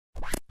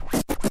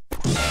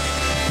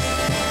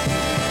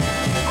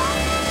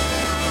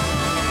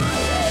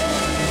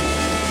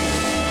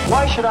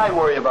Why should I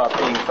worry about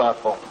being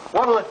thoughtful?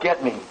 What'll it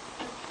get me?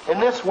 In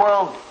this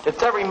world,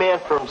 it's every man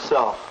for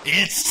himself.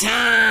 It's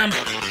time.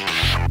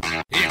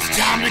 It's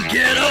time to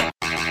get up.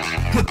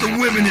 Put the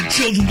women and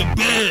children to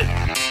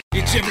bed.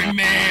 It's every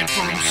man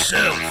for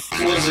himself.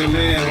 Was a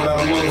man without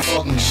a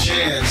motherfucking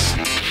chance.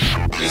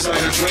 It's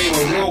like a dream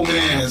of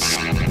romance.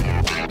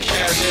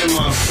 Cash in,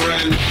 my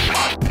friend.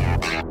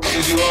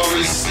 Cause you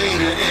already seen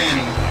the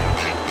end.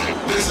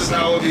 This is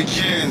how it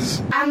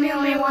begins. I'm the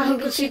only one who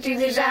can see through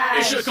these eyes.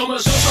 It should come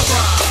as no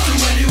surprise to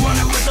anyone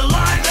who is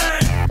alive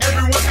and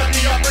everyone's got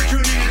the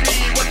opportunity to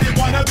be what they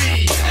wanna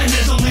be. And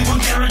there's only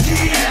one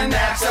guarantee, and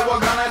that's that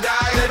we're gonna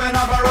die living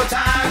on borrowed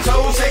time.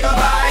 So say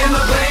goodbye in the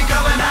blink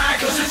of an eye,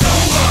 cause it's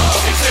over.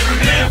 It's every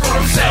man for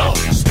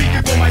himself.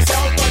 Speaking for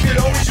myself, I could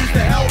always use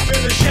the help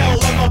in the shell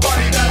of my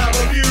body that I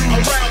reviewed.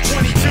 Around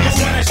 22 is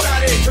when I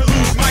started to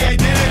lose my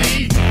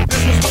identity.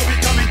 This was for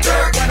becoming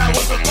Derk when I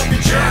was a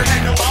fucking jerk.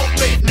 Had no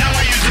outlet, now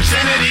I use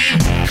obscenity.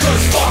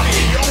 Cause fuck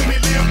it, you only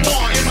live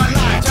once. In my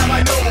lifetime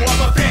I know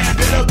I'm a fan,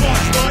 been a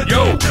bunch, but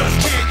yo, just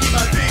can't keep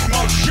my big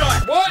mouth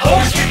shut. What?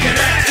 Always kicking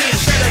ass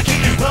instead of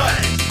kicking butt.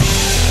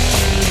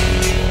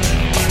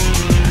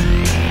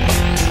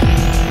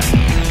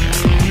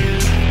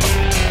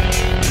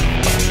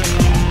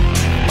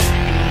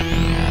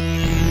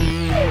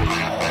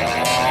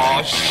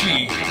 Oh,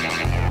 shit.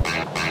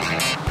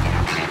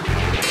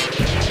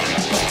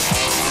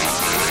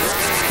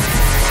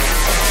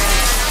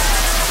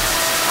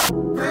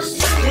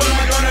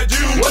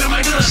 What am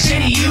I gonna say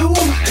to you?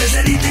 Has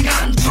anything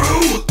gotten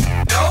through?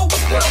 No?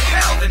 Well,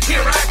 hell, then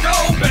here I go.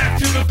 Back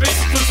to the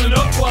basics, listen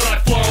up while I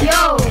flow.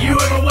 Yo! You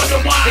ever wonder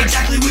why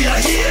exactly we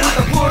are here?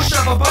 With a push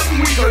of a button,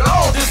 we could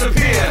all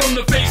disappear. From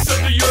the face of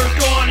the earth,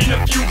 gone in a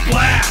few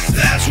blasts.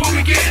 That's what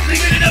we get,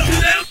 leaving it up to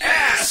them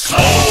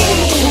assholes.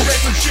 Who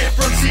read some shit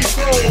from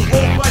C-Scrolls,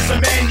 wrote by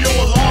some manual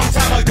a long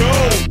time ago.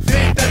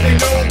 Think that they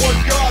know what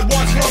God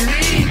wants from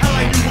me? Hell,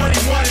 I knew what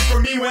he wanted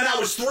from me when I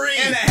was 3.5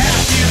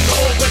 years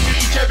old. But to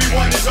each,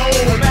 everyone is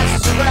old.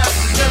 Masters and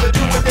rascals never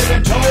do what they've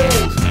been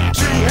told.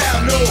 To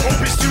have no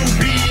hope is to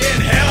be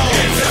in hell.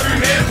 It's every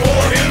man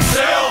for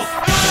himself.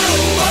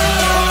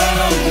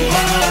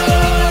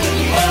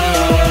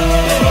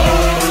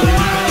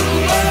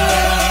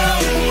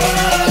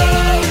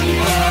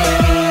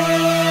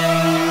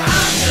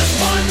 I'm just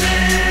one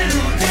man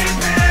who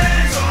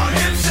depends on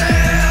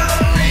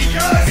himself.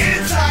 Because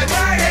inside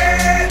my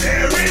head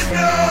there is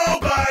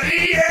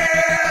nobody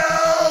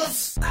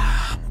else.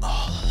 I'm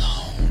all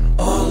alone.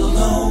 All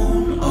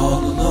alone,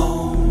 all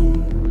alone.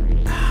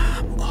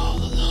 I'm all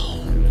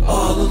alone.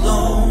 All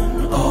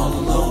alone, all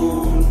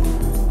alone.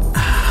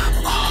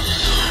 I'm all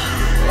alone.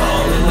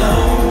 All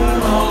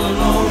alone, all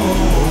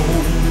alone.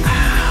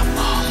 I'm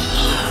all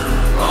alone.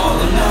 All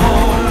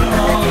alone,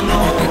 all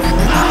alone.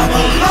 I'm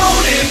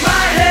alone in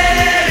my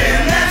head,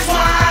 and that's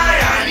why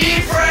I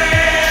need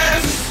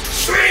friends.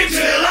 Scream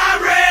till I'm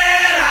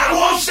red, I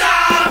won't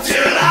stop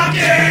till I'm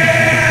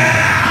dead.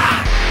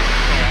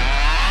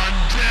 On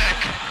deck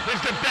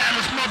is the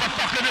baddest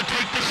motherfucker to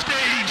take the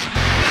stage.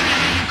 Let me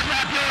hear you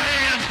clap your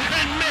hands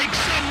and make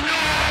some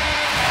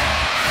noise.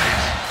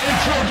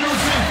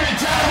 Introducing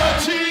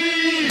fatality.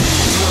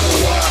 You wonder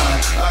why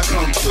I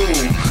come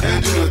through and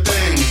do the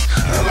things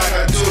like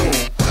I do.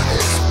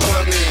 It's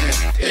one man,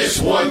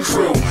 it's one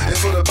crew. And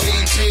for the B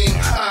team,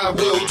 I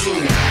will do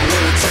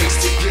what it takes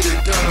to get it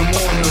done. I'm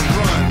on the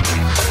run.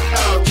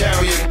 I'll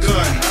carry a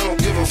gun, I don't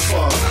give a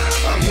fuck.